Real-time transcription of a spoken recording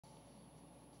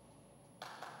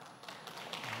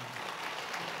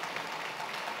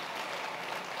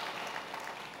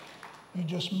You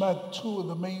just met two of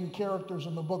the main characters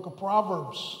in the book of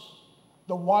Proverbs,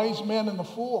 the wise man and the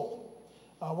fool.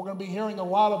 We're going to be hearing a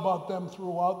lot about them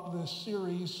throughout this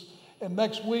series. And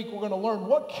next week, we're going to learn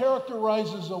what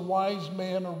characterizes a wise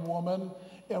man or woman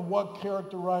and what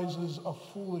characterizes a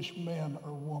foolish man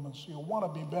or woman. So you'll want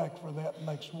to be back for that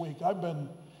next week. I've been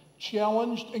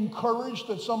challenged, encouraged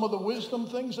at some of the wisdom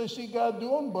things I see God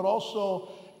doing, but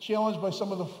also challenged by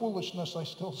some of the foolishness I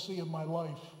still see in my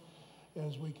life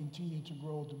as we continue to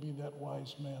grow to be that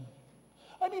wise man.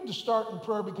 I need to start in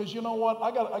prayer because you know what?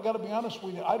 I got to be honest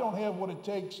with you. I don't have what it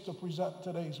takes to present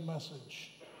today's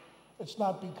message. It's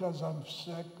not because I'm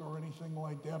sick or anything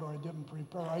like that, or I didn't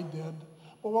prepare. I did.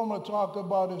 But what I'm going to talk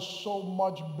about is so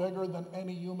much bigger than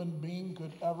any human being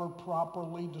could ever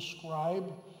properly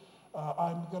describe.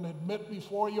 I'm going to admit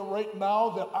before you right now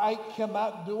that I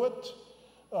cannot do it,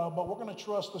 but we're going to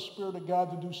trust the Spirit of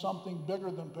God to do something bigger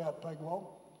than Pat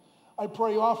Peglow. I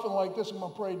pray often like this. I'm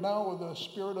going to pray now with the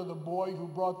spirit of the boy who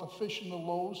brought the fish and the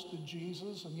loaves to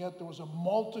Jesus, and yet there was a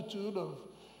multitude of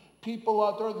people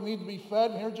out there that need to be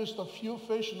fed, and here are just a few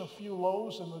fish and a few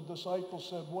loaves, and the disciples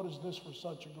said, what is this for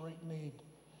such a great need?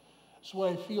 That's the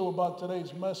way I feel about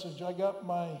today's message. I got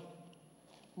my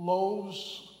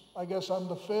loaves, I guess I'm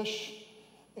the fish,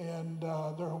 and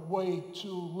they're way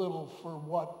too little for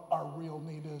what our real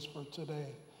need is for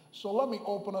today. So let me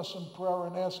open us in prayer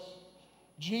and ask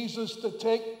Jesus to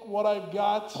take what I've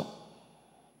got,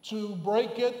 to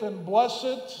break it and bless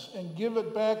it and give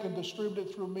it back and distribute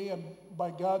it through me, and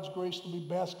by God's grace to be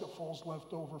basketfuls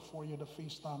left over for you to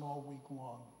feast on all week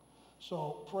long.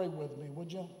 So pray with me,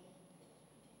 would you?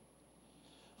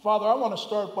 Father, I want to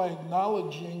start by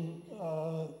acknowledging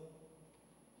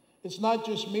it's not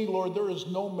just me, Lord. There is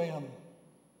no man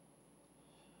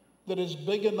that is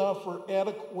big enough or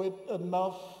adequate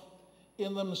enough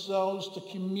in themselves to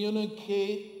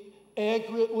communicate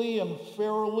accurately and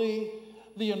fairly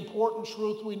the important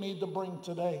truth we need to bring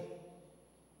today.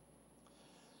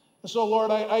 And so, Lord,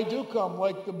 I do come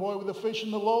like the boy with the fish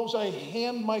and the loaves. I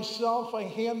hand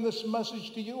this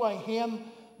message to you. I hand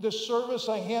this service.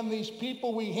 I hand these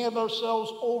people. We hand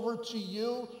ourselves over to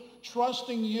you,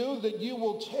 trusting you that you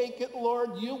will take it,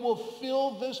 Lord. You will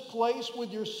fill this place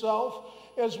with yourself.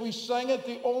 As we sang it,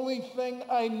 the only thing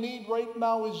I need right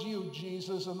now is you,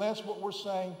 Jesus, and that's what we're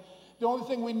saying. The only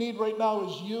thing we need right now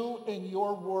is you and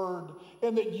your word,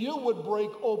 and that you would break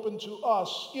open to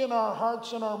us in our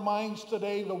hearts and our minds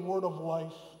today the word of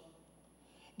life.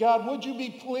 God, would you be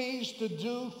pleased to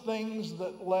do things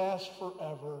that last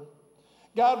forever?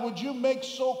 God, would you make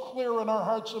so clear in our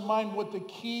hearts and mind what the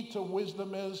key to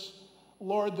wisdom is,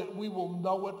 Lord, that we will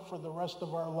know it for the rest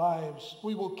of our lives.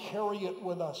 We will carry it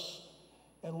with us.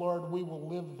 And Lord, we will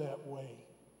live that way.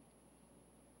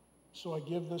 So I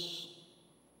give this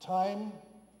time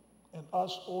and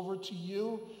us over to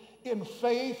you in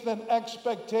faith and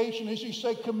expectation. As you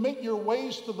say, commit your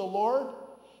ways to the Lord,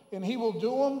 and he will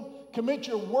do them. Commit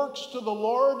your works to the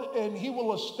Lord, and he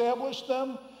will establish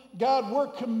them. God, we're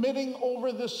committing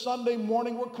over this Sunday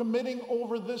morning. We're committing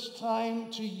over this time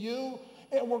to you.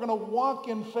 And we're going to walk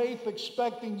in faith,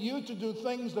 expecting you to do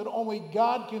things that only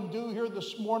God can do here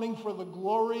this morning for the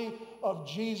glory of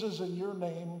Jesus in your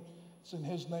name. It's in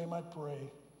his name I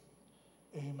pray.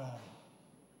 Amen.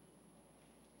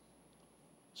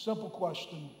 Simple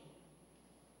question.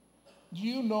 Do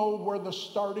you know where the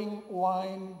starting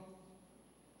line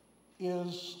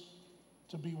is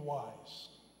to be wise?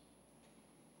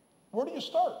 Where do you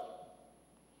start?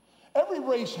 Every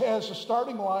race has a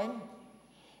starting line.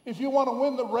 If you want to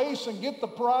win the race and get the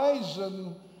prize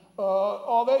and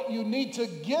all that, you need to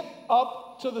get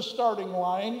up to the starting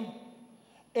line,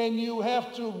 and you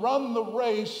have to run the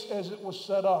race as it was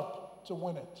set up to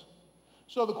win it.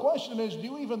 So the question is, do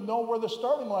you even know where the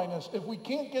starting line is? If we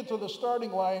can't get to the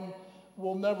starting line,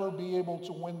 we'll never be able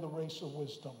to win the race of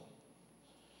wisdom.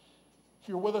 If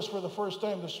you're with us for the first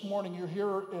time this morning, you're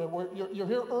here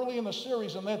early in the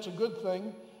series, and that's a good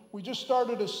thing. We just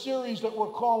started a series that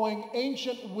we're calling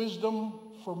Ancient Wisdom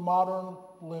for Modern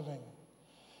Living.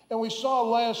 And we saw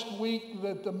last week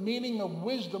that the meaning of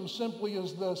wisdom simply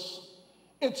is this.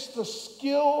 It's the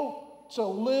skill to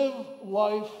live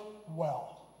life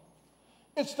well.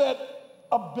 It's that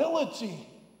ability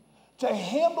to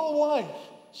handle life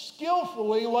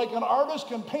skillfully, like an artist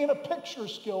can paint a picture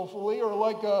skillfully, or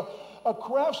like a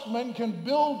craftsman can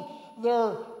build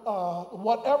their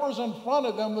whatever's in front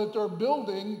of them that they're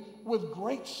building with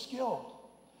great skill.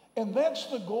 And that's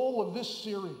the goal of this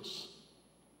series.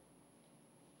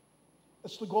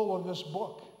 It's the goal of this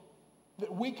book,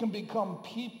 that we can become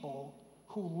people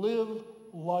who live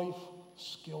life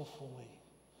skillfully.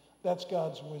 That's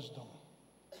God's wisdom.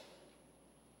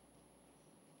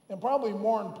 And probably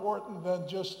more important than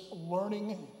just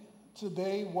learning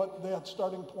today what that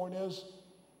starting point is,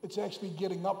 it's actually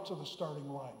getting up to the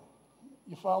starting line.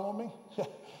 You follow me?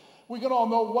 We can all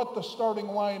know what the starting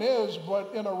line is,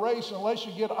 but in a race, unless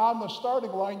you get on the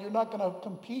starting line, you're not going to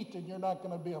compete and you're not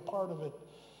going to be a part of it.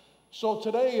 So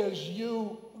today, as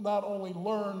you not only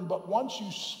learn, but once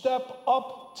you step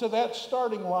up to that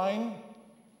starting line,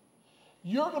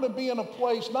 you're going to be in a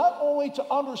place not only to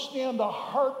understand the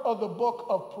heart of the book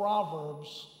of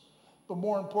Proverbs, but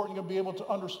more important, you'll be able to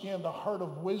understand the heart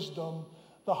of wisdom,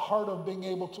 the heart of being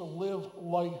able to live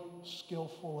life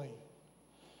skillfully.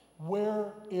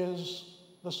 Where is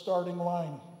the starting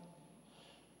line?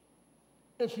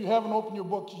 If you haven't opened your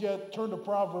books yet, turn to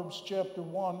Proverbs chapter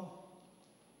 1.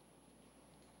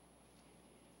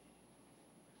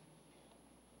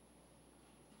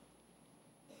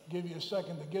 Give you a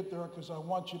second to get there because I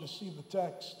want you to see the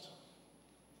text.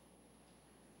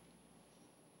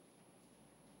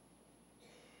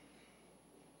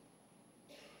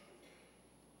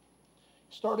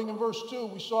 Starting in verse 2,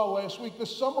 we saw last week,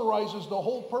 this summarizes the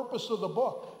whole purpose of the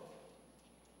book.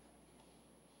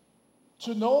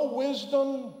 To know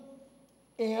wisdom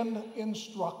and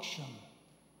instruction.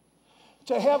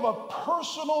 To have a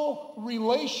personal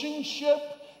relationship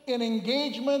and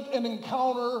engagement and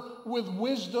encounter with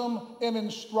wisdom and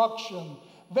instruction.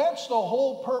 That's the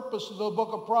whole purpose of the book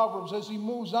of Proverbs. As he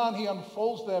moves on, he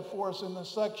unfolds that for us in this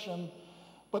section.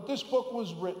 But this book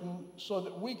was written so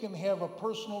that we can have a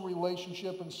personal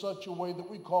relationship in such a way that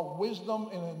we call wisdom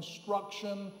and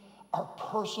instruction our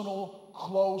personal,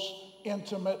 close,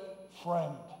 intimate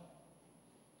friend.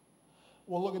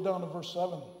 We'll look it down to verse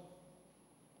 7.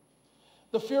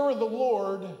 The fear of the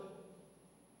Lord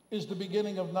is the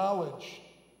beginning of knowledge.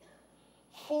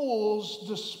 Fools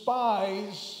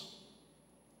despise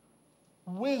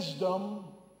wisdom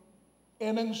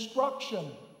and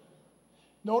instruction.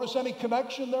 Notice any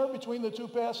connection there between the two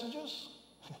passages?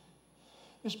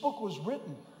 This book was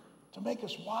written to make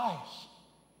us wise,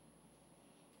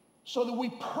 so that we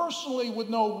personally would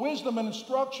know wisdom and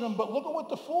instruction. But look at what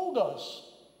the fool does.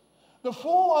 The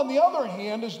fool, on the other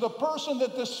hand, is the person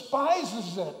that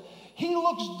despises it. He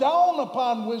looks down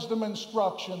upon wisdom and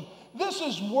instruction. This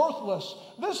is worthless.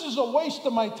 This is a waste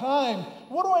of my time.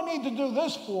 What do I need to do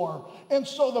this for? And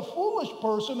so the foolish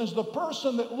person is the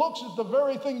person that looks at the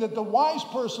very thing that the wise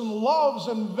person loves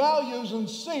and values and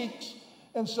seeks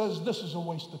and says, this is a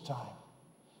waste of time.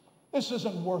 This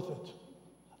isn't worth it.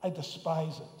 I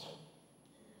despise it.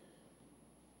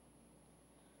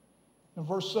 In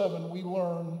verse 7, we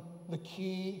learn the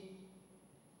key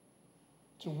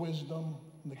to wisdom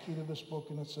and the key to this book,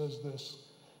 and it says this: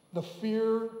 the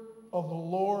fear of the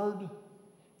Lord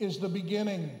is the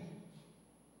beginning.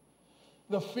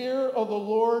 The fear of the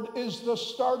Lord is the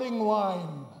starting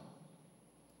line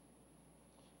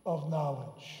of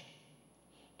knowledge.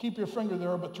 Keep your finger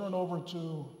there, but turn over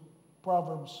to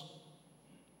Proverbs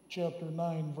chapter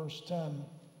 9, verse 10.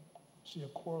 See a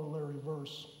corollary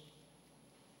verse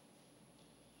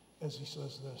as he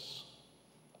says this.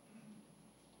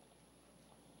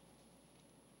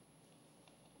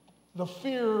 The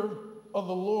fear of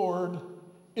the Lord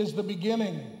is the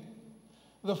beginning.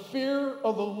 The fear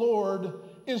of the Lord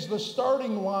is the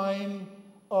starting line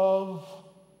of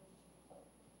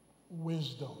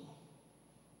wisdom.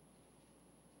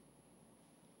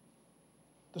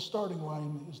 The starting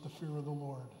line is the fear of the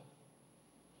Lord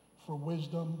for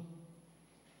wisdom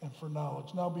and for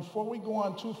knowledge. Now, before we go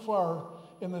on too far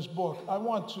in this book, I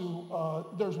want to,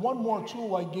 there's one more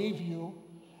tool I gave you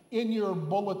in your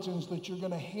bulletins that you're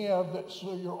going to have, that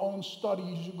so your own study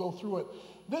as you go through it.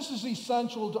 This is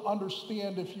essential to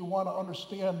understand if you want to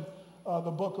understand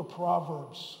the book of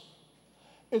Proverbs.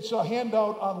 It's a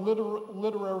handout on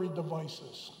literary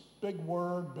devices. Big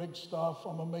word, big stuff.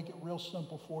 I'm going to make it real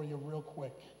simple for you real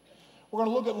quick. We're going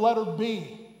to look at letter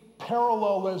B,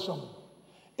 parallelism.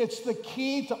 It's the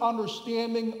key to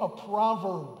understanding a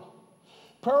proverb.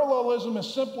 Parallelism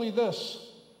is simply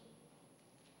this: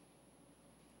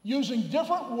 using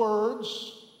different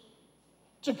words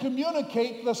to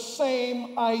communicate the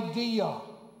same idea.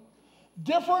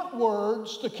 Different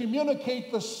words to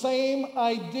communicate the same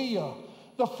idea.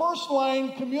 The first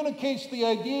line communicates the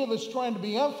idea that's trying to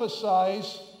be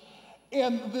emphasized,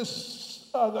 and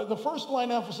the first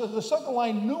line emphasizes, the second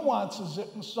line nuances it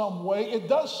in some way. It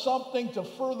does something to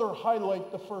further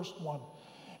highlight the first one.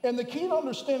 And the key to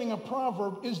understanding a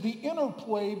proverb is the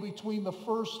interplay between the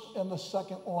first and the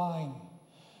second line.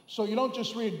 So you don't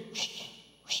just read,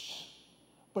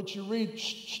 but you read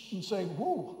and say,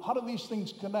 whoo, how do these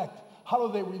things connect? How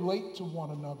do they relate to one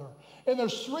another? And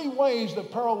there's three ways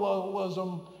that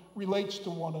parallelism relates to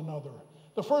one another.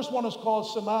 The first one is called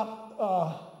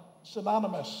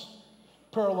synonymous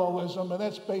parallelism, and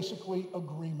that's basically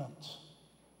agreement.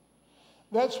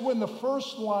 That's when the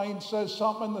first line says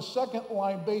something and the second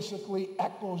line basically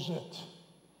echoes it.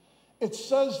 It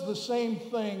says the same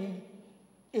thing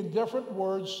in different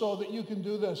words so that you can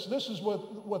do this. This is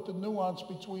what the nuance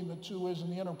between the two is,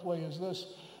 and the interplay is this.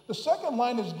 The second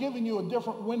line is giving you a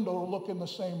different window to look in the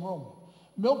same room.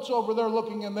 Milt's over there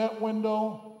looking in that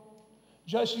window.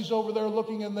 Jesse's over there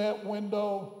looking in that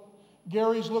window.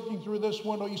 Gary's looking through this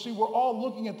window. You see, we're all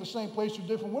looking at the same place through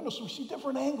different windows, so we see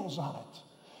different angles on it.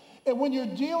 And when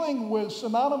you're dealing with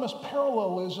synonymous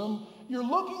parallelism, you're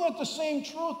looking at the same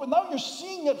truth, but now you're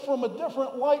seeing it from a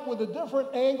different light with a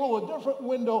different angle, a different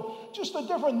window, just a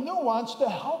different nuance to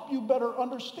help you better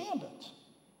understand it.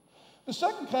 The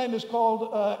second kind is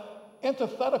called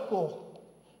antithetical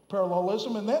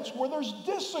parallelism, and that's where there's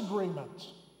disagreement.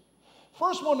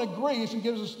 First one agrees and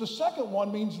gives us the second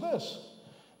one means this.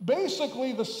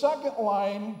 Basically, the second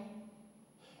line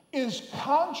is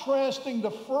contrasting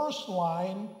the first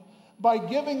line by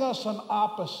giving us an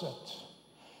opposite.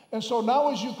 And so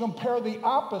now as you compare the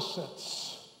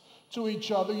opposites to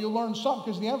each other, you learn something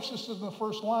because the emphasis is in the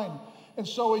first line. And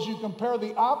so as you compare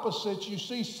the opposites, you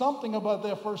see something about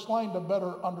that first line to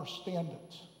better understand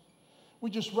it. We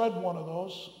just read one of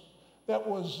those. That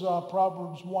was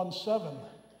Proverbs 1:7.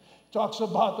 It talks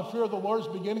about the fear of the Lord is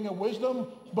the beginning of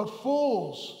wisdom, but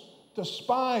fools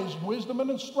despise wisdom and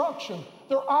instruction.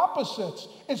 They're opposites.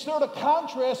 It's there to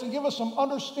contrast and give us some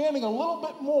understanding a little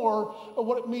bit more of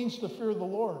what it means to fear the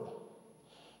Lord.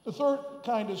 The third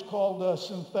kind is called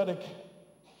synthetic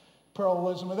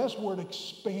parallelism, and that's where it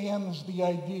expands the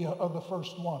idea of the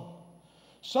first one.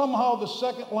 Somehow the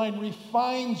second line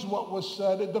refines what was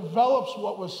said, it develops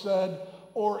what was said,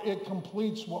 or it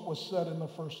completes what was said in the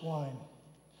first line.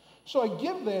 So I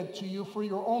give that to you for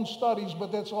your own studies,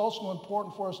 but that's also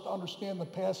important for us to understand the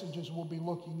passages we'll be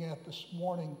looking at this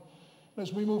morning. And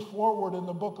as we move forward in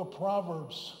the book of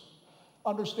Proverbs,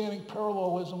 understanding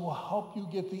parallelism will help you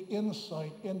get the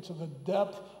insight into the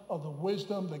depth of the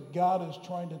wisdom that God is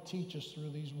trying to teach us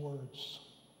through these words.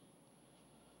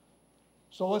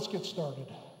 So let's get started.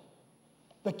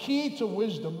 The key to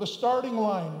wisdom, the starting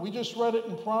line, we just read it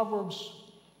in Proverbs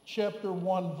chapter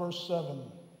 1, verse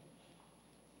 7.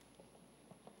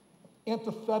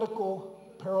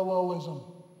 Antithetical parallelism,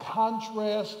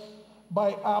 contrast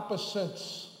by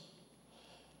opposites.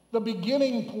 The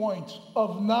beginning point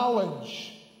of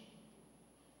knowledge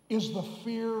is the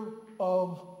fear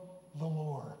of the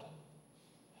Lord.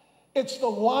 It's the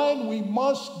line we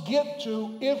must get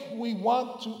to if we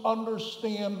want to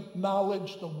understand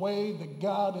knowledge the way that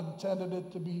God intended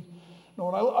it to be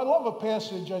known. I love a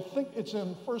passage, I think it's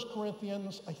in 1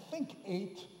 Corinthians,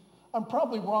 8. I'm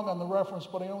probably wrong on the reference,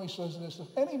 but it only says this. If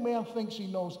any man thinks he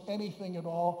knows anything at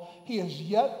all, he has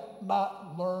yet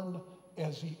not learned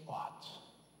as he ought.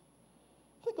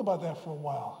 Think about that for a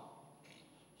while.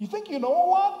 You think you know a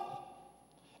lot?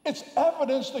 It's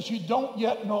evidence that you don't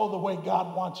yet know the way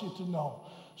God wants you to know.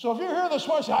 So if you're here this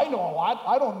morning and say, I know a lot,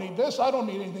 I don't need this, I don't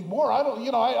need anything more, I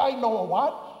know a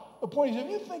lot. The point is, if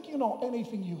you think you know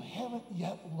anything, you haven't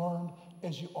yet learned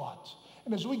as you ought.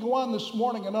 And as we go on this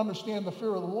morning and understand the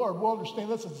fear of the Lord, we'll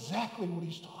understand that's exactly what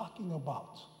he's talking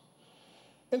about.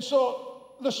 And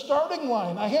so the starting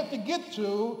line I have to get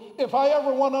to if I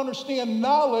ever want to understand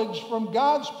knowledge from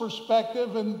God's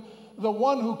perspective, and the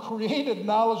one who created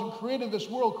knowledge and created this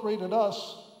world, created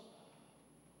us,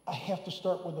 I have to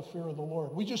start with the fear of the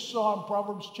Lord. We just saw in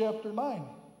Proverbs chapter 9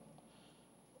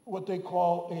 what they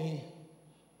call a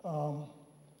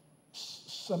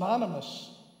synonymous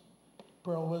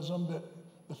parallelism, that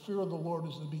the fear of the Lord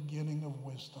is the beginning of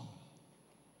wisdom.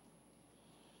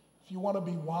 If you want to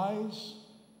be wise,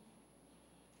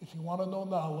 if you want to know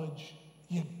knowledge,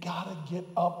 you got to get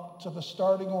up to the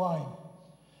starting line.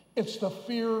 It's the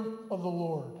fear of the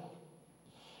Lord.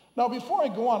 Now, before I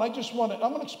go on, I'm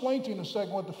going to explain to you in a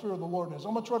second what the fear of the Lord is.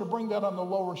 I'm going to try to bring that on the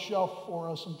lower shelf for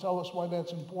us and tell us why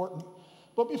that's important.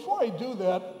 But before I do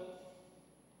that,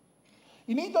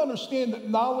 you need to understand that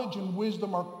knowledge and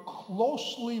wisdom are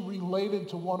closely related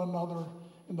to one another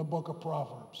in the book of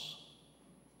Proverbs.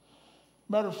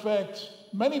 Matter of fact,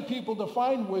 many people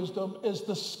define wisdom as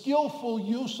the skillful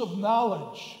use of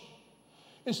knowledge.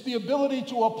 It's the ability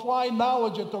to apply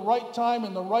knowledge at the right time,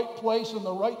 in the right place, in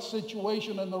the right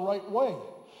situation, in the right way.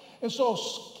 And so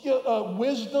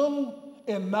wisdom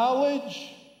and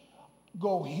knowledge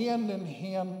go hand in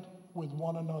hand with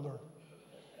one another.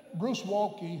 Bruce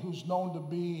Waltke, who's known to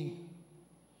be,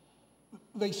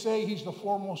 they say he's the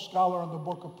foremost scholar in the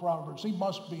book of Proverbs. He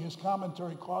must be. His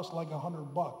commentary costs like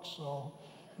 $100, so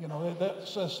You know, that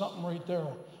says something right there.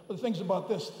 But the thing's about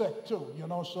this thick too, you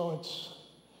know, so it's,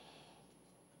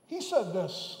 he said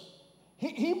this.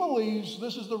 He believes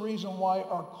this is the reason why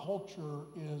our culture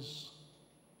is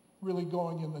really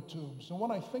going in the tubes. And when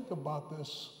I think about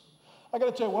this, I got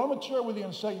to tell you, what I'm going to share with you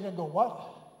in a second, you're going to go, what?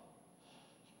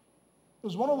 It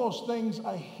was one of those things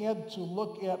I had to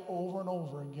look at over and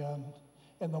over again.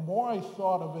 And the more I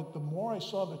thought of it, the more I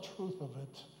saw the truth of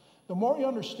it. The more you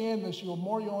understand this, the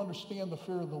more you'll understand the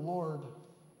fear of the Lord.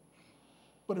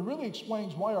 But it really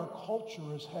explains why our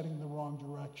culture is heading the wrong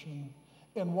direction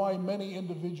and why many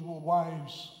individual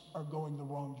lives are going the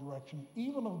wrong direction,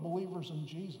 even of believers in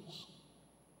Jesus.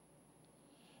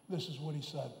 This is what he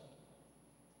said.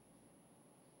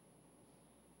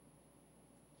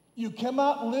 You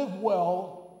cannot live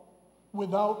well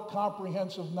without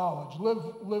comprehensive knowledge.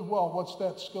 Live well, what's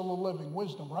that? Skill of living,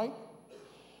 wisdom, right?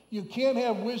 You can't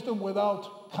have wisdom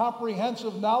without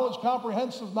comprehensive knowledge.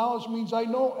 Comprehensive knowledge means I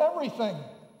know everything.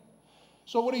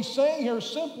 So what he's saying here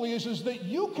simply is that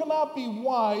you cannot be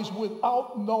wise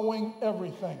without knowing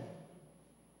everything.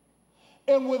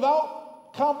 And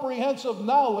without comprehensive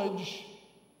knowledge,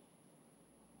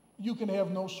 you can have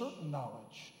no certain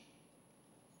knowledge.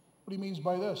 What he means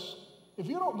by this, if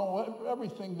you don't know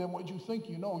everything, then what you think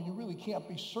you know, you really can't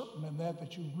be certain in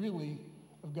that you really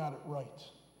have got it right.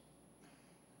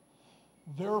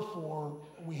 Therefore,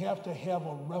 we have to have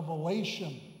a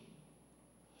revelation.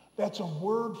 That's a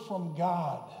word from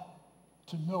God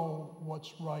to know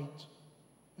what's right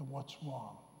and what's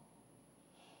wrong.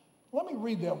 Let me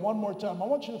read that one more time. I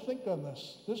want you to think on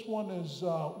this. This one is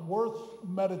worth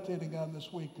meditating on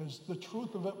this week because the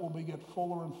truth of it will get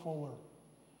fuller and fuller.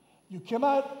 You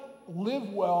cannot live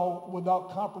well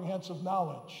without comprehensive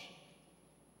knowledge.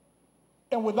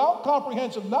 And without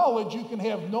comprehensive knowledge, you can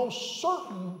have no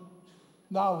certain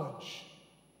knowledge.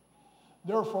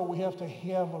 Therefore, we have to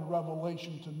have a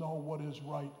revelation to know what is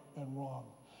right and wrong.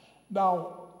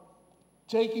 Now,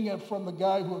 taking it from the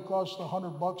guy who it cost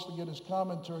 $100 to get his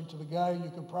commentary to the guy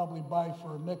you could probably buy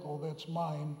for a nickel, that's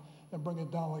mine, and bring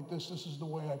it down like this. This is the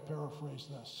way I paraphrase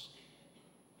this.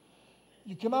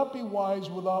 You cannot be wise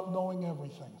without knowing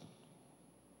everything.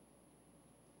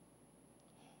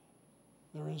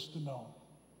 There is to know.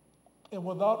 And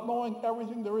without knowing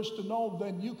everything there is to know,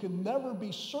 then you can never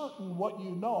be certain what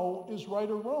you know is right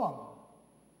or wrong.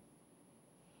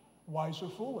 Wise or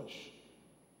foolish.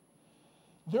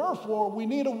 Therefore, we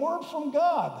need a word from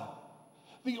God,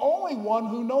 the only one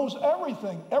who knows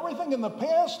everything. Everything in the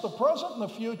past, the present, and the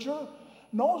future,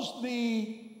 knows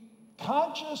the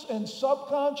conscious and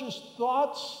subconscious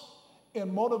thoughts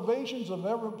and motivations of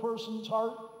every person's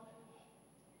heart,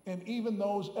 and even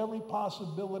knows every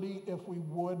possibility if we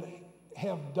would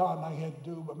have done, I had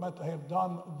do, but meant to have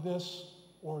done this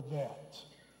or that.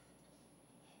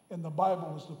 And the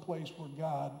Bible is the place where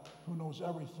God, who knows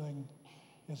everything,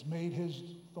 has made his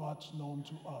thoughts known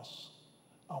to us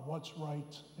on what's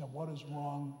right and what is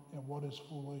wrong and what is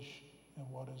foolish and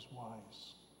what is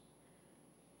wise.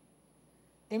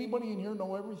 Anybody in here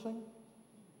know everything?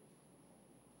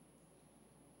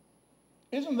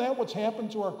 Isn't that what's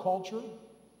happened to our culture?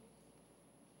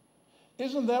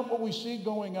 Isn't that what we see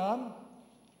going on?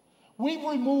 We've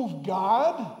removed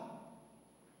God,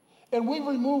 and we've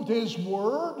removed his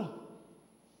word.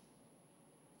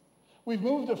 We've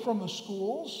moved it from the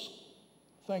schools.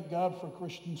 Thank God for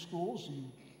Christian schools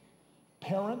and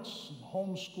parents and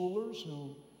homeschoolers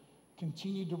who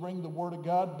continue to bring the word of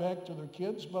God back to their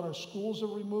kids. But our schools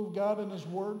have removed God and his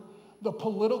word. The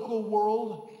political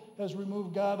world has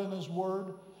removed God and his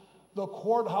word. The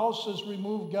courthouse has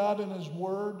removed God and his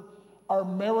word. Our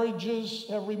marriages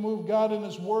have removed God and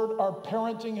his word. Our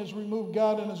parenting has removed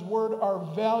God and his word. Our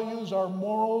values, our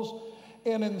morals.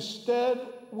 And instead,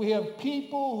 we have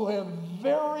people who have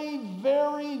very,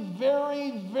 very,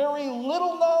 very, very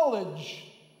little knowledge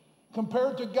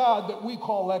compared to God that we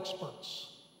call experts.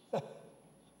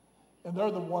 And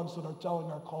they're the ones that are telling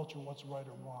our culture what's right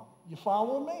or wrong. You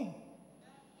following me?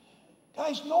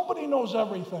 Guys, nobody knows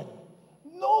everything.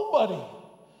 Nobody.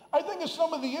 I think of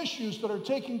some of the issues that are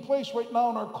taking place right now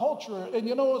in our culture, and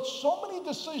you know, so many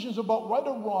decisions about right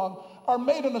or wrong are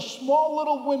made in a small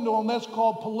little window, and that's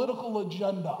called political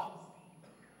agenda.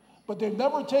 But they've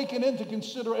never taken into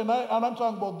consider, and I'm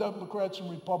talking about Democrats and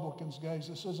Republicans, guys.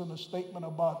 This isn't a statement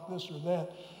about this or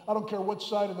that. I don't care what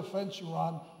side of the fence you're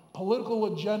on.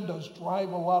 Political agendas drive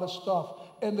a lot of stuff,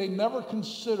 and they never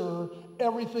consider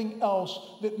everything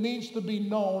else that needs to be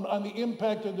known on the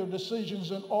impact of their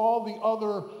decisions and all the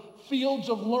other fields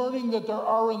of learning that there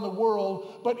are in the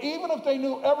world. But even if they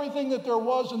knew everything that there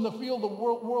was in the field of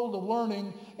world of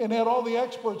learning and had all the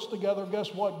experts together,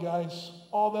 guess what, guys?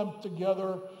 All them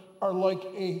together are like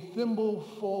a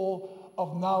thimbleful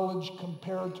of knowledge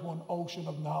compared to an ocean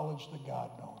of knowledge that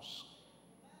God knows.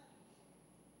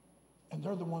 And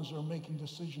they're the ones that are making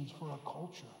decisions for our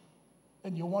culture.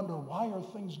 And you wonder, why are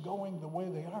things going the way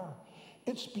they are?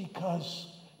 It's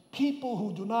because people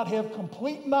who do not have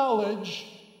complete knowledge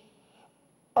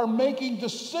are making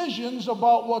decisions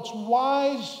about what's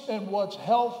wise and what's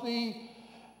healthy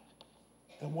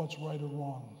and what's right or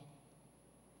wrong.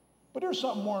 But here's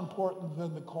something more important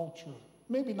than the culture.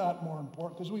 Maybe not more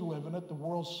important because we live in it. The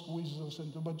world squeezes us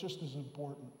into it, but just as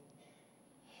important.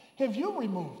 Have you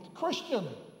removed, Christian,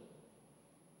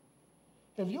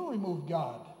 have you removed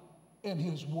God and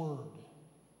His Word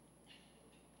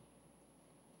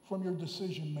from your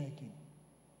decision making,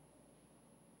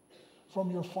 from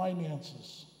your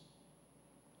finances,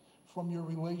 from your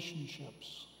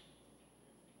relationships,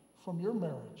 from your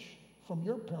marriage, from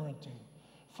your parenting,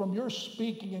 from your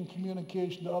speaking and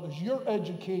communication to others, your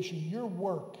education, your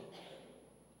work?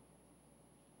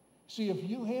 See, if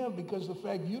you have, because of the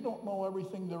fact you don't know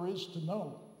everything there is to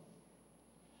know,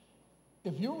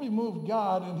 if you remove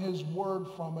God and His Word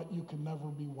from it, you can never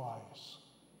be wise.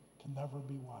 Can never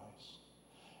be wise.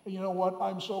 And you know what?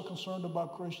 I'm so concerned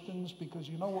about Christians because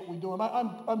you know what we do, and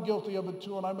I'm guilty of it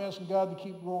too, and I'm asking God to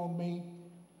keep growing me.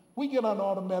 We get on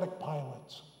automatic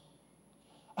pilots.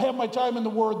 I have my time in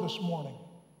the Word this morning.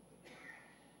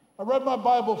 I read my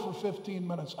Bible for 15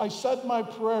 minutes. I said my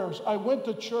prayers. I went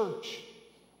to church.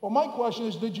 Well, my question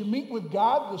is, did you meet with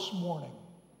God this morning?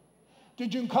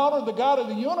 Did you encounter the God of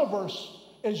the universe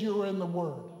as you were in the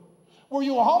Word? Were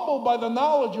you humbled by the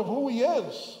knowledge of who He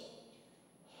is?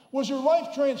 Was your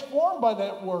life transformed by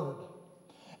that Word?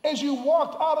 As you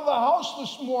walked out of the house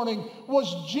this morning,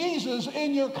 was Jesus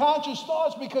in your conscious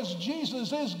thoughts? Because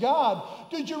Jesus is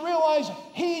God. Did you realize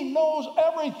He knows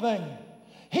everything?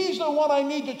 He's the one I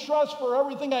need to trust for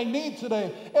everything I need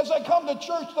today. As I come to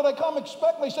church, that I come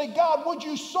expecting, I say, God, would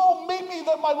you so meet me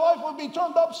that my life would be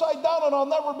turned upside down and I'll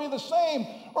never be the same?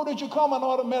 Or did you come on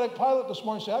automatic pilot this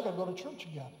morning and say, I got to go to church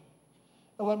again?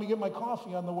 And let me get my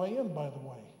coffee on the way in, by the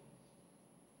way.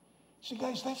 See,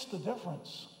 guys, that's the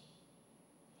difference.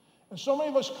 And so many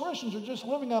of us Christians are just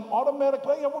living on automatic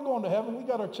pilot. Yeah, we're going to heaven. We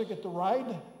got our ticket to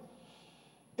ride.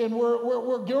 And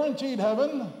we're guaranteed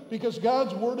heaven because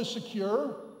God's Word is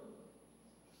secure.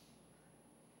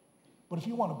 But if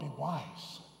you want to be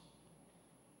wise,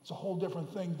 it's a whole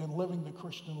different thing than living the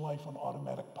Christian life on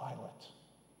automatic pilot.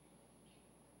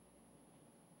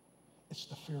 It's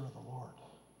the fear of the Lord.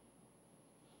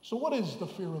 So what is the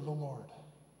fear of the Lord?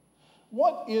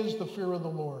 What is the fear of the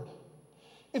Lord?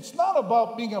 It's not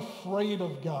about being afraid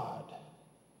of God.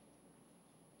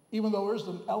 Even though there's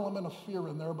an element of fear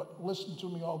in there, but listen to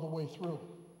me all the way through.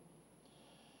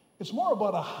 It's more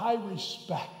about a high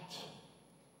respect,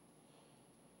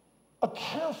 a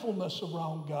carefulness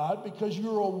around God because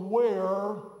you're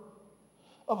aware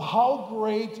of how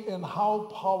great and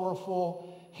how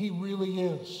powerful He really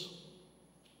is.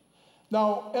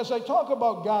 Now, as I talk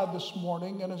about God this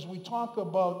morning, and as we talk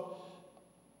about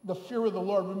the fear of the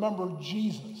Lord, remember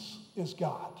Jesus is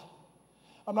God.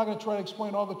 I'm not going to try to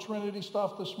explain all the Trinity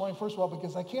stuff this morning, first of all,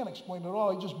 because I can't explain it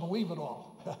all. I just believe it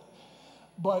all.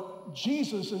 But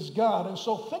Jesus is God. And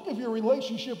so think of your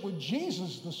relationship with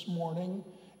Jesus this morning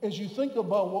as you think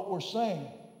about what we're saying.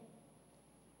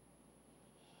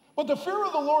 But the fear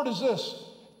of the Lord is this: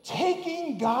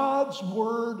 taking God's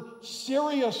Word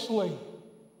seriously.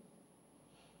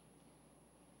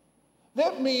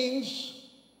 That means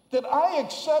that I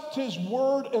accept His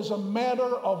Word as a matter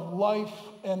of life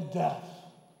and death.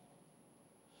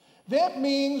 That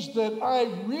means that I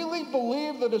really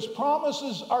believe that His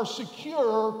promises are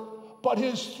secure, but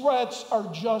His threats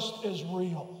are just as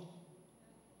real.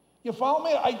 You follow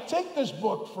me? I take this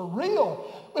book for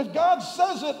real. If God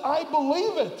says it, I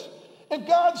believe it. If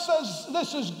God says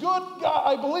this is good,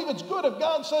 I believe it's good. If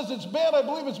God says it's bad, I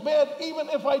believe it's bad, even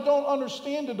if I don't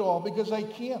understand it all, because I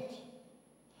can't.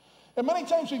 And many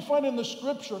times we find in the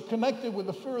Scripture, connected with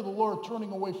the fear of the Lord,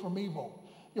 turning away from evil.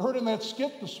 You heard in that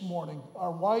skit this morning,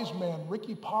 our wise man,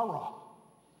 Ricky Parra,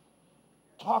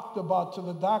 talked about to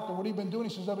the doctor, what have you been doing?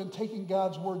 He says, I've been taking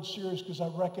God's Word serious because I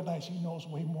recognize He knows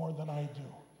way more than I do.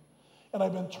 And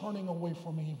I've been turning away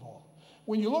from evil.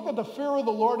 When you look at the fear of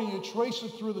the Lord and you trace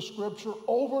it through the Scripture,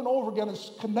 over and over again,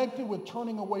 it's connected with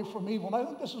turning away from evil. And I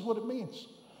think this is what it means.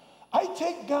 I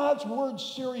take God's Word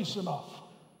serious enough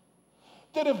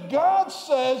That if God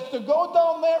says to go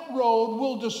down that road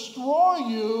will destroy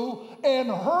you and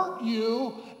hurt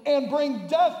you and bring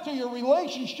death to your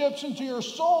relationships and to your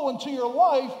soul and to your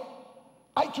life,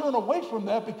 I turn away from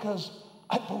that because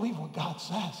I believe what God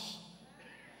says.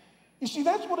 You see,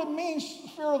 that's what it means,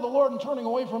 fear of the Lord and turning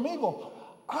away from evil.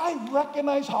 I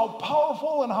recognize how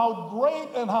powerful and how great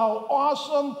and how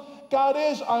awesome God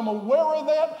is. I'm aware of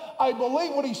that. I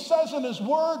believe what he says in his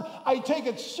word. I take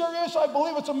it serious. I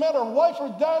believe it's a matter of life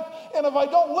or death. And if I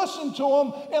don't listen to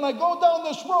him and I go down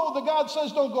this road that God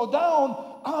says don't go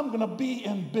down, I'm going to be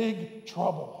in big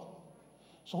trouble.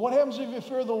 So what happens if you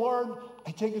fear the Lord?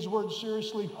 I take his word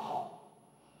seriously.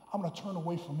 I'm going to turn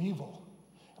away from evil.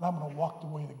 And I'm going to walk the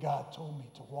way that God told me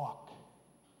to walk.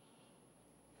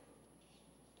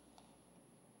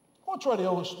 I want to try to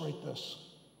illustrate this.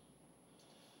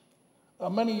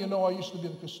 Many of you know I used to be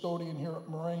the custodian here at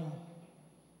Moraine.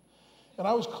 And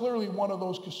I was clearly one of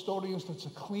those custodians that's a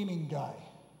cleaning guy.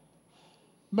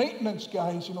 Maintenance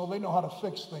guys, you know, they know how to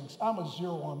fix things. I'm a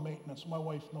zero on maintenance. My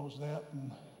wife knows that.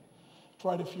 And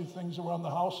tried a few things around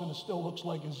the house and it still looks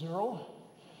like a zero.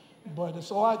 But it's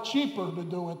a lot cheaper to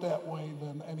do it that way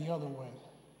than any other way.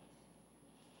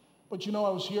 But you know,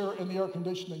 I was here and the air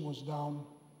conditioning was down.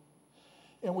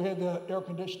 And we had the air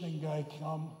conditioning guy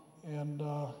come and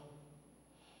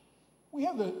we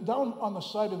have down on the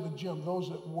side of the gym, those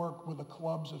that work with the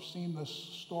clubs have seen this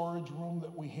storage room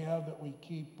that we have that we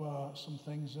keep some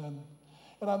things in.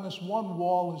 And on this one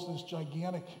wall is this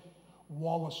gigantic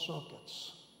wall of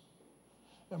circuits.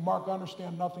 And Mark, I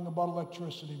understand nothing about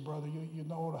electricity, brother. You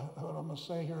know what I'm going to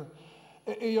say here.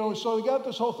 You know, so we got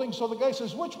this whole thing. So the guy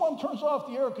says, which one turns off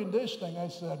the air conditioning? I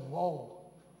said, whoa.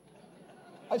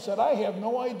 I said, I have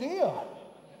no idea.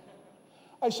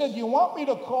 I said, you want me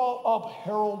to call up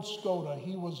Harold Skoda?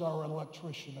 He was our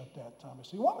electrician at that time. I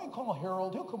said, you want me to call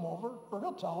Harold? He'll come over, or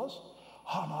he'll tell us.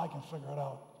 Oh, no, I can figure it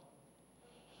out.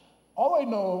 All I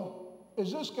know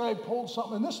is this guy pulled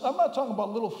something, and this, I'm not talking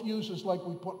about little fuses like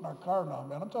we put in our car now,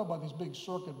 man. I'm talking about these big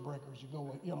circuit breakers. You go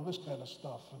with, you know, this kind of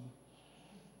stuff. And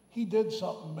he did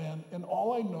something, man, and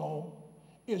all I know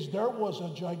is there was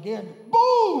a gigantic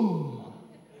boom!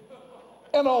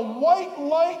 And a white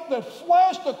light that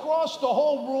flashed across the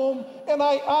whole room. And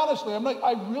I honestly,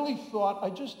 I really thought I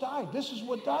just died. This is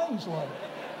what dying's like.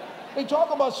 They talk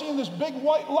about seeing this big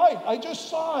white light. I just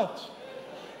saw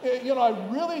it. You know, I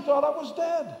really thought I was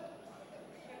dead.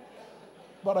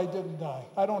 But I didn't die.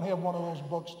 I don't have one of those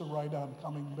books to write on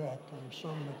coming back or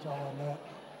sermon to tell on that.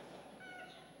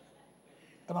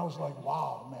 And I was like,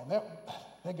 wow, man,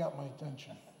 that got my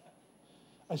attention.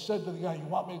 I said to the guy, you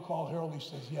want me to call Harold? He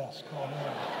says, yes, call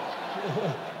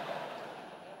Harold.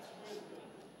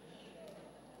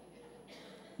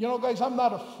 You know, guys, I'm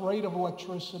not afraid of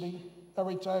electricity.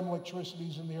 Every time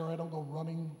electricity's in the air, I don't go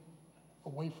running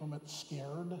away from it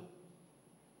scared.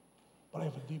 But I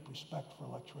have a deep respect for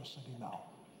electricity now.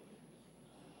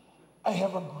 I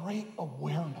have a great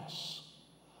awareness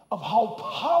of how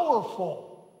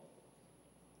powerful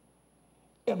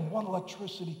and what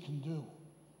electricity can do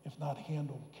if not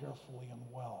handled carefully and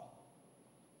well.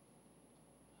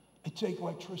 I take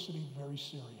electricity very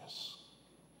serious.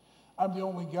 I'm the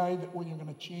only guy that when you're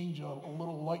going to change a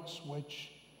little light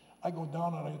switch, I go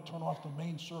down and I turn off the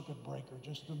main circuit breaker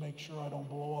just to make sure I don't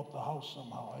blow up the house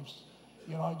somehow. I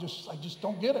just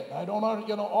don't get it. I don't,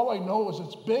 you know, all I know is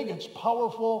it's big, it's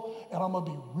powerful, and I'm going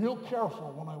to be real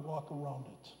careful when I walk around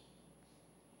it.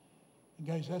 And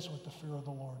guys, that's what the fear of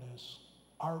the Lord is.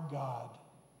 Our God,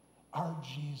 our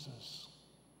Jesus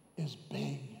is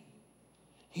big.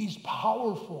 He's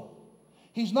powerful.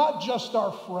 He's not just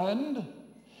our friend.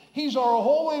 He's our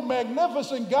holy,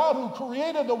 magnificent God who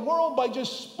created the world by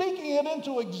just speaking it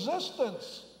into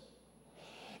existence.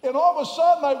 And all of a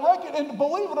sudden, I reckon, and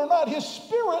believe it or not, his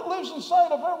spirit lives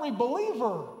inside of every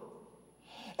believer.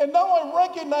 And now I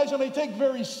recognize and I take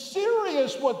very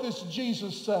serious what this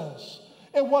Jesus says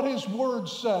and what his word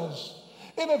says.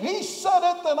 And if he said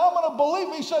it, then I'm going to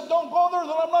believe. He said, don't go there,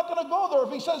 then I'm not going to go there.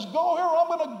 If he says, go here, I'm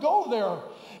going to go there.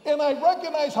 And I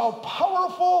recognize how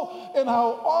powerful and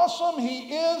how awesome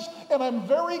he is. And I'm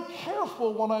very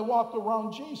careful when I walk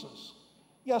around Jesus.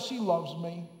 Yes, he loves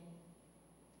me.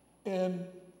 And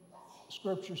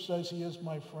Scripture says he is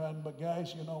my friend. But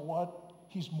guys, you know what?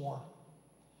 He's more.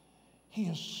 He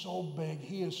is so big.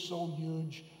 He is so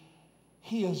huge.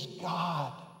 He is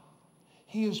God.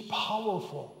 He is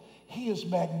powerful. He is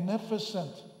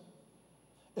magnificent.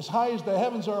 As high as the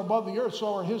heavens are above the earth,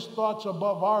 so are his thoughts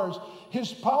above ours.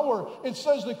 His power, it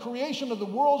says the creation of the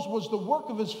worlds was the work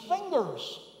of his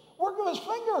fingers. Work of his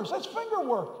fingers, that's finger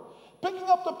work. Picking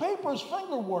up the paper is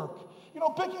finger work. You know,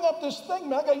 picking up this thing,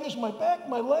 man, I got to use my back,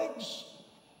 my legs.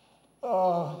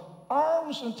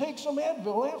 arms and take some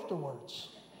Advil afterwards.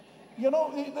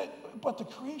 But the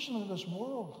creation of this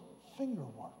world, finger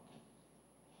work.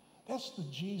 That's the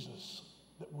Jesus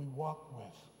that we walk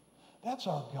with. That's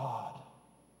our God.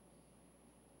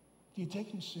 Do you take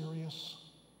him serious?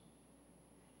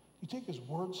 Do you take his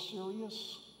word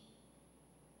serious?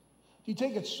 Do you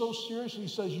take it so seriously he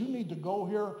says, you need to go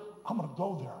here, I'm going to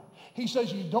go there. He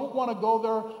says, you don't want to go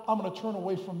there, I'm going to turn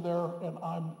away from there, and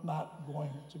I'm not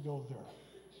going to go there.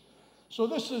 So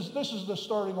this is the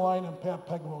starting line in Pat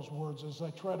Peglow's words as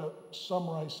I try to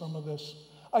summarize some of this.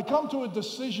 I come to a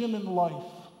decision in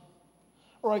life,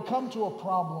 or I come to a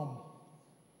problem,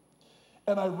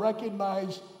 and I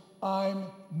recognize I'm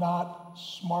not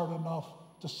smart enough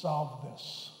to solve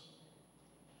this.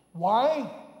 Why?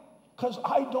 Because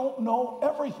I don't know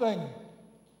everything.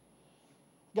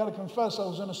 Got to confess, I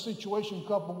was in a situation a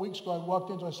couple of weeks ago. I walked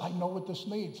into it, I said, I know what this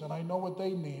needs, and I know what they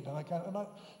need.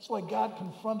 It's like God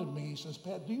confronted me. He says,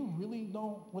 Pat, do you really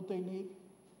know what they need?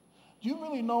 Do you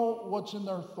really know what's in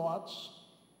their thoughts?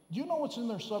 Do you know what's in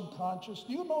their subconscious?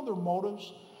 Do you know their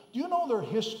motives? Do you know their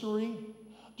history?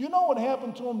 Do you know what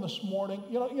happened to them this morning?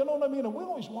 You know what I mean? And we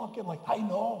always walk in like, I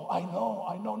know.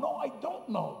 No, I don't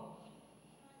know.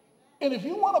 And if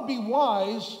you want to be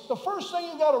wise, the first thing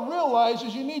you got to realize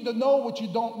is you need to know what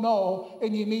you don't know,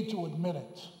 and you need to admit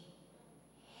it.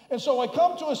 And so I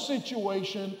come to a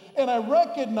situation, and I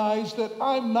recognize that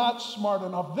I'm not smart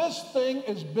enough. This thing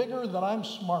is bigger than I'm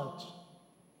smart.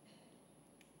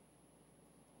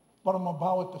 But I'm going to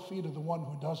bow at the feet of the one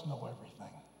who does know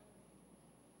everything.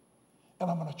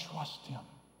 And I'm going to trust him.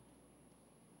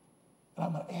 And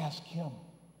I'm going to ask him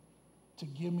to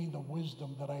give me the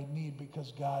wisdom that I need,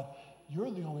 because God, you're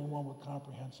the only one with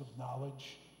comprehensive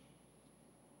knowledge.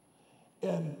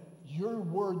 And your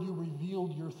word, you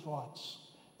revealed your thoughts.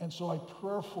 And so I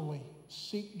prayerfully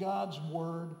seek God's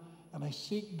word, and I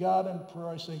seek God in prayer.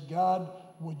 I say, God,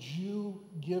 would you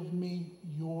give me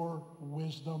your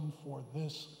wisdom for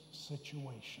this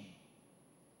situation?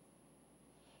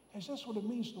 Is this what it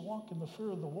means to walk in the fear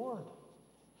of the Lord?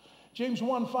 James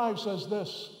 1:5 says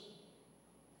this: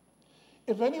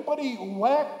 if anybody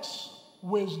lacks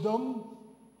wisdom,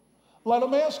 let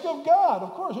him ask of God.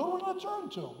 Of course, who are we going to turn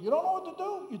to? You don't know what to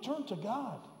do? You turn to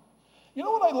God. You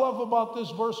know what I love about this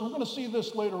verse? And we're going to see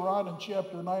this later on in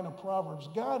chapter 9 of Proverbs.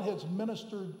 God has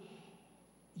ministered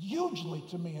hugely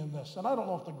to me in this. And I don't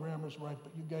know if the grammar's right,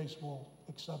 but you guys will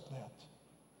accept that.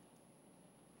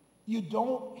 You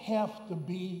don't have to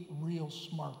be real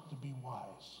smart to be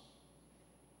wise.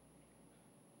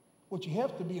 What you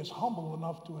have to be is humble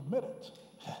enough to admit it,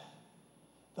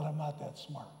 that I'm not that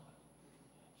smart.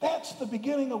 That's the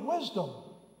beginning of wisdom.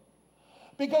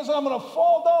 Because I'm going to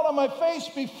fall down on my face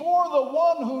before the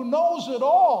one who knows it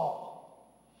all.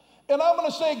 And I'm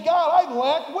going to say, God, I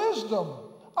lack wisdom.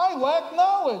 I lack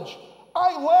knowledge.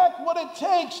 I lack what it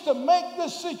takes to make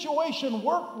this situation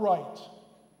work right.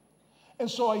 And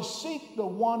so I seek the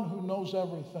one who knows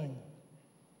everything.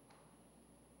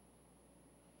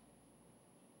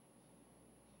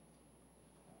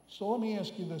 So let me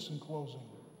ask you this in closing.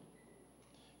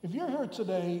 If you're here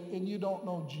today and you don't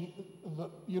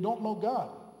know God,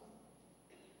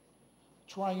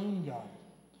 triune God,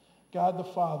 God the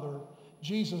Father,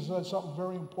 Jesus said something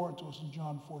very important to us in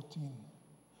John 14.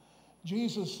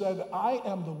 Jesus said, I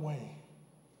am the way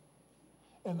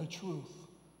and the truth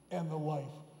and the life.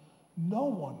 No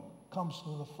one comes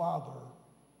to the Father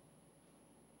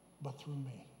but through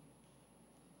me.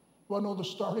 You want to know the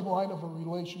starting line of a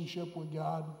relationship with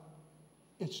God?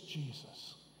 It's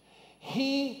Jesus.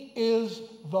 He is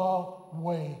the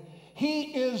way.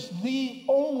 He is the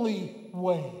only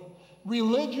way.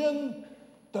 Religion,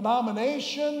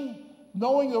 denomination,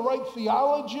 knowing the right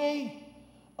theology,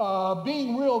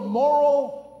 being real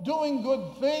moral, doing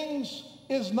good things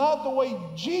is not the way.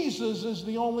 Jesus is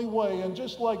the only way. And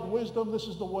just like wisdom, this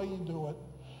is the way you do it.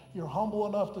 You're humble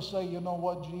enough to say, you know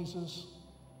what, Jesus?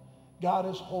 God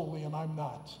is holy and I'm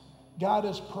not. God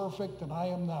is perfect and I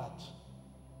am not.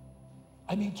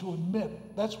 I need to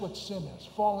admit that's what sin is,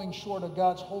 falling short of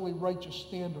God's holy, righteous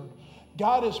standard.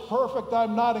 God is perfect,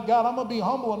 I'm not. And God, I'm going to be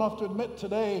humble enough to admit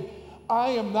today,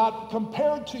 I am not.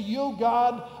 Compared to you,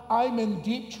 God, I'm in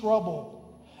deep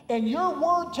trouble. And your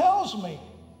word tells me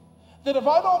that if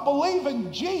I don't believe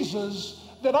in Jesus,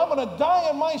 that I'm going to die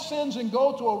in my sins and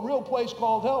go to a real place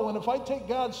called hell. And if I take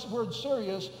God's word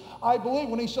serious, I believe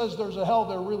when he says there's a hell,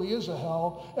 there really is a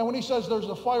hell. And when he says there's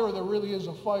a fire, there really is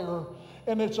a fire.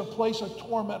 And it's a place of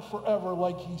torment forever,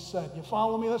 like he said. You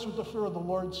follow me? That's what the fear of the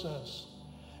Lord says.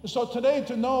 And so today,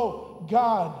 to know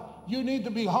God, you need to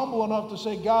be humble enough to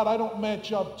say, God, I don't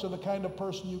match up to the kind of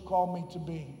person you call me to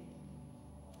be.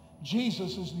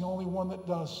 Jesus is the only one that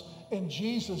does. And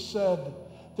Jesus said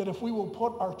that if we will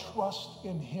put our trust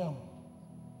in him,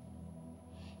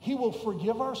 he will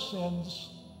forgive our sins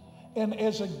and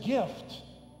as a gift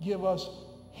give us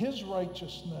his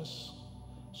righteousness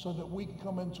so that we can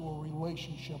come into a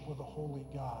relationship with a holy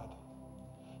God.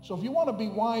 So if you want to be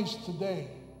wise today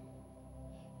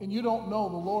and you don't know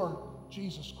the Lord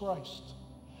Jesus Christ,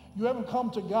 you haven't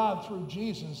come to God through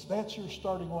Jesus, that's your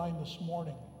starting line this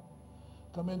morning.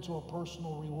 Come into a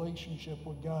personal relationship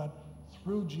with God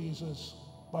through Jesus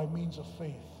by means of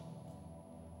faith.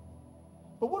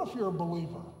 But what if you're a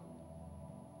believer?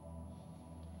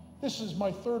 This is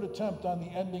my third attempt on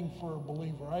the ending for a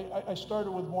believer. I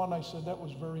started with one, I said that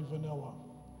was very vanilla.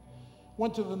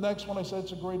 Went to the next one, I said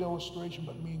it's a great illustration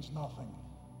but means nothing.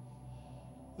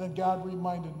 Then God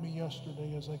reminded me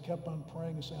yesterday as I kept on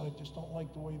praying and saying, I just don't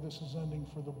like the way this is ending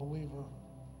for the believer.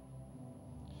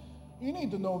 You need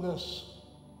to know this.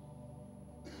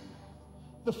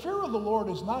 The fear of the Lord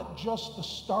is not just the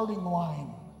starting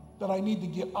line that I need to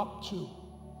get up to.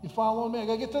 You following me? I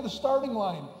got to get to the starting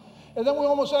line. And then we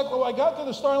almost act, well, I got to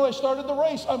the starting line, I started the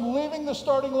race. I'm leaving the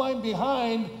starting line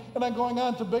behind, and I'm going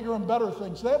on to bigger and better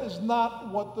things. That is not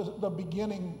what the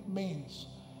beginning means.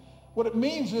 What it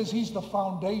means is he's the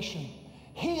foundation.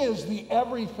 He is the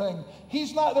everything.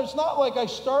 It's not like I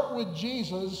start with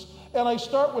Jesus, and I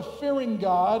start with fearing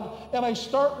God, and I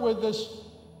start with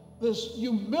this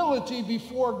humility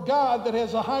before God that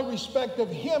has a high respect of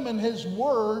him and his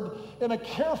word and a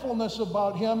carefulness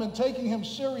about him and taking him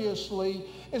seriously.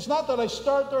 It's not that I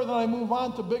start there and then I move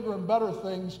on to bigger and better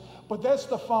things, but that's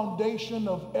the foundation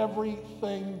of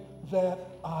everything that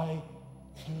I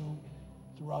do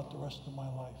throughout the rest of my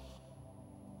life.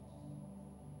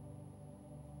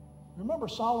 Remember,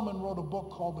 Solomon wrote a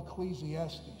book called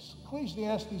Ecclesiastes.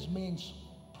 Ecclesiastes means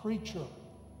preacher.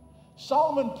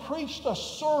 Solomon preached a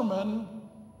sermon,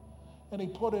 and he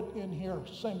put it in here.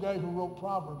 Same guy who wrote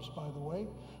Proverbs, by the way,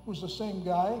 who's the same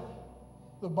guy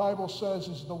the Bible says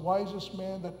is the wisest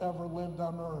man that ever lived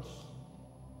on earth,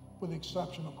 with the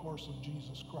exception, of course, of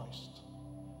Jesus Christ.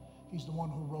 He's the one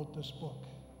who wrote this book.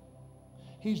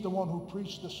 He's the one who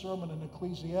preached the sermon in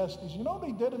Ecclesiastes. You know what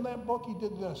he did in that book? He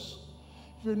did this.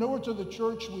 If you're newer to the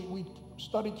church, we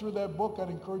studied through that book. I'd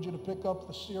encourage you to pick up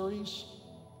the series.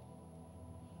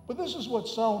 But this is what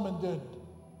Solomon did.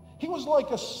 He was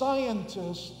like a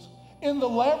scientist in the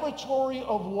laboratory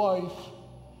of life,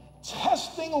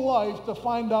 testing life to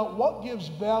find out what gives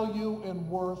value and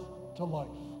worth to life.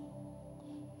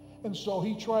 And so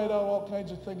he tried out all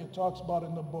kinds of things it talks about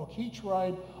in the book. He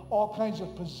tried all kinds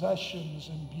of possessions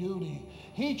and beauty.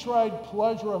 He tried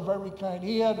pleasure of every kind.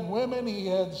 He had women, he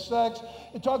had sex.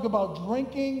 It talked about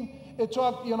drinking. It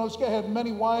talked, this guy had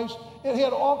many wives. It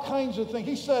had all kinds of things.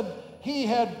 He said he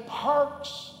had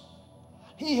parks.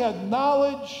 He had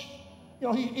knowledge.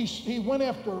 He went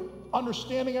after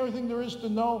understanding everything there is to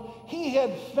know. He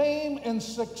had fame and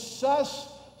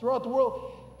success throughout the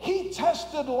world. He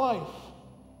tested life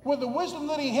with the wisdom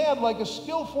that he had, like a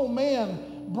skillful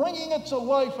man, bringing it to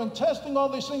life and testing all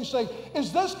these things, saying,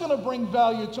 is this going to bring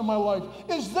value to my life?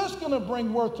 Is this going to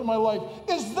bring worth to my life?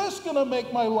 Is this going to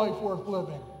make my life worth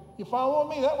living? You follow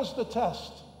me? That was the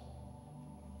test.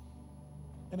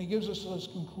 And he gives us this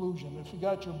conclusion. If you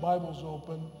got your Bibles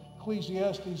open,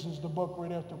 Ecclesiastes is the book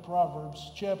right after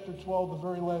Proverbs, chapter 12, the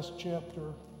very last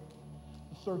chapter,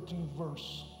 the 13th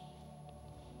verse.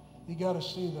 You got to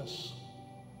see this.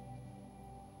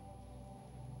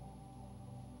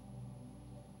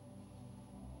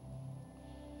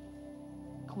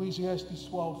 Ecclesiastes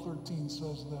 12:13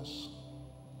 says this.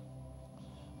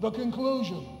 The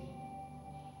conclusion.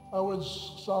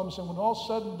 Solomon saying, when all's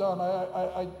said and done,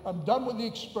 I'm done with the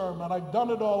experiment. I've done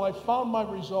it all. I found my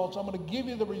results. I'm going to give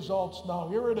you the results now.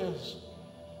 Here it is.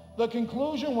 The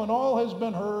conclusion, when all has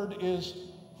been heard, is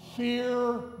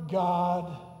fear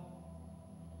God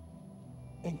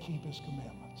and keep his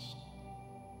commandments.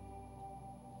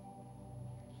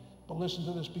 But listen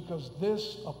to this, because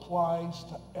this applies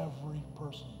to every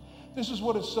person. This is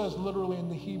what it says literally in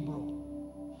the Hebrew.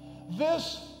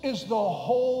 This is the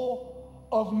whole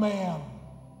of man.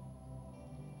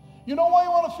 You know why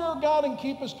you want to fear God and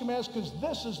keep his commands? Because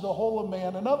this is the whole of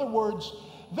man. In other words,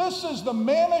 this is the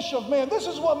manish of man. This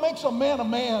is what makes a man a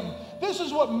man. This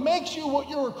is what makes you what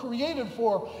you were created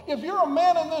for. If you're a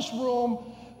man in this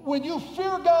room, when you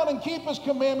fear God and keep his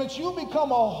commandments, you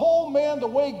become a whole man the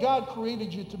way God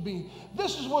created you to be.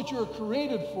 This is what you're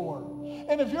created for.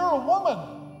 And if you're a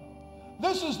woman,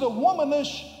 this is the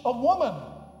womanish of woman.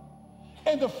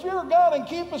 And to fear God and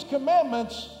keep his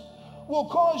commandments will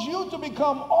cause you to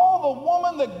become all the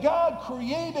woman that God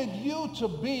created you to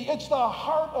be. It's the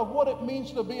heart of what it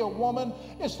means to be a woman.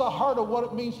 It's the heart of what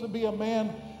it means to be a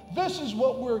man. This is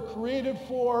what we're created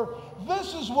for.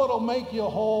 This is what will make you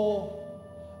whole.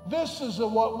 This is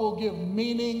what will give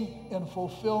meaning and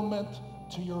fulfillment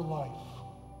to your life.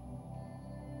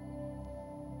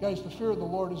 Guys, the fear of the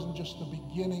Lord isn't just the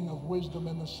beginning of wisdom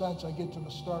in the sense I get to the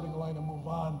starting line and move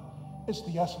on. It's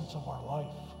the essence of our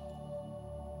life.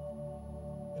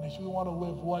 And as you want to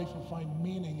live life and find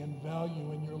meaning and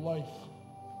value in your life,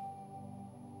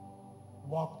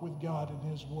 walk with God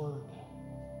in His Word.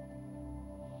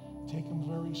 Take Him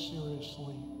very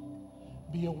seriously.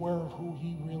 Be aware of who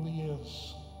He really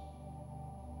is.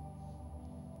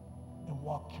 And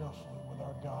walk carefully with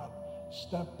our God,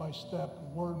 step by step,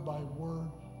 word by word,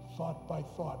 thought by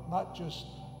thought. Not just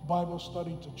Bible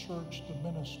study to church to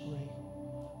ministry,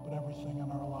 but everything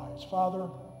in our lives. Father,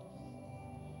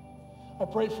 I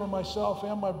pray for myself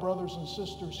and my brothers and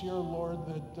sisters here, Lord,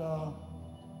 that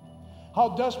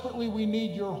how desperately we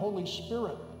need your Holy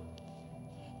Spirit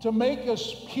to make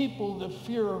us people that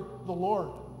fear the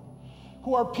Lord,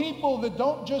 who are people that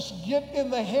don't just get in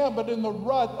the habit, in the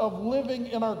rut of living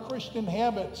in our Christian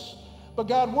habits. But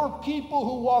God, we're people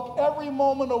who walk every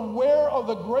moment aware of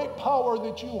the great power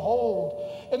that you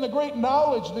hold and the great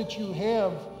knowledge that you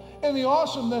have and the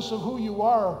awesomeness of who you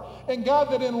are. And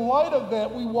God, that in light of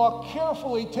that, we walk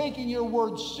carefully, taking your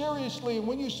word seriously. And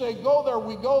when you say go there,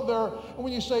 we go there. And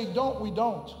when you say don't, we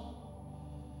don't.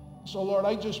 So, Lord,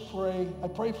 I just pray. I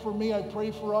pray for me. I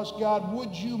pray for us. God,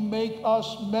 would you make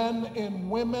us men and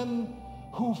women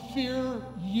who fear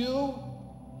you?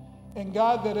 And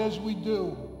God, that as we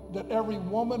do, that every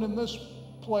woman in this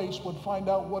place would find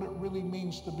out what it really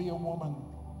means to be a woman.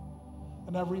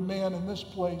 And every man in this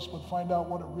place would find out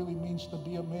what it really means to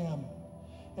be a man.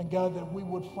 And God, that we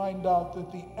would find out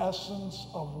that the essence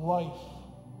of life,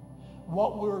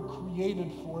 what we're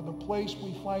created for, the place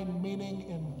we find meaning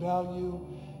and value,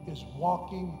 is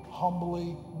walking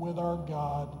humbly with our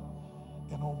God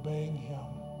and obeying Him.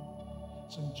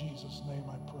 It's in Jesus' name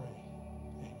I pray.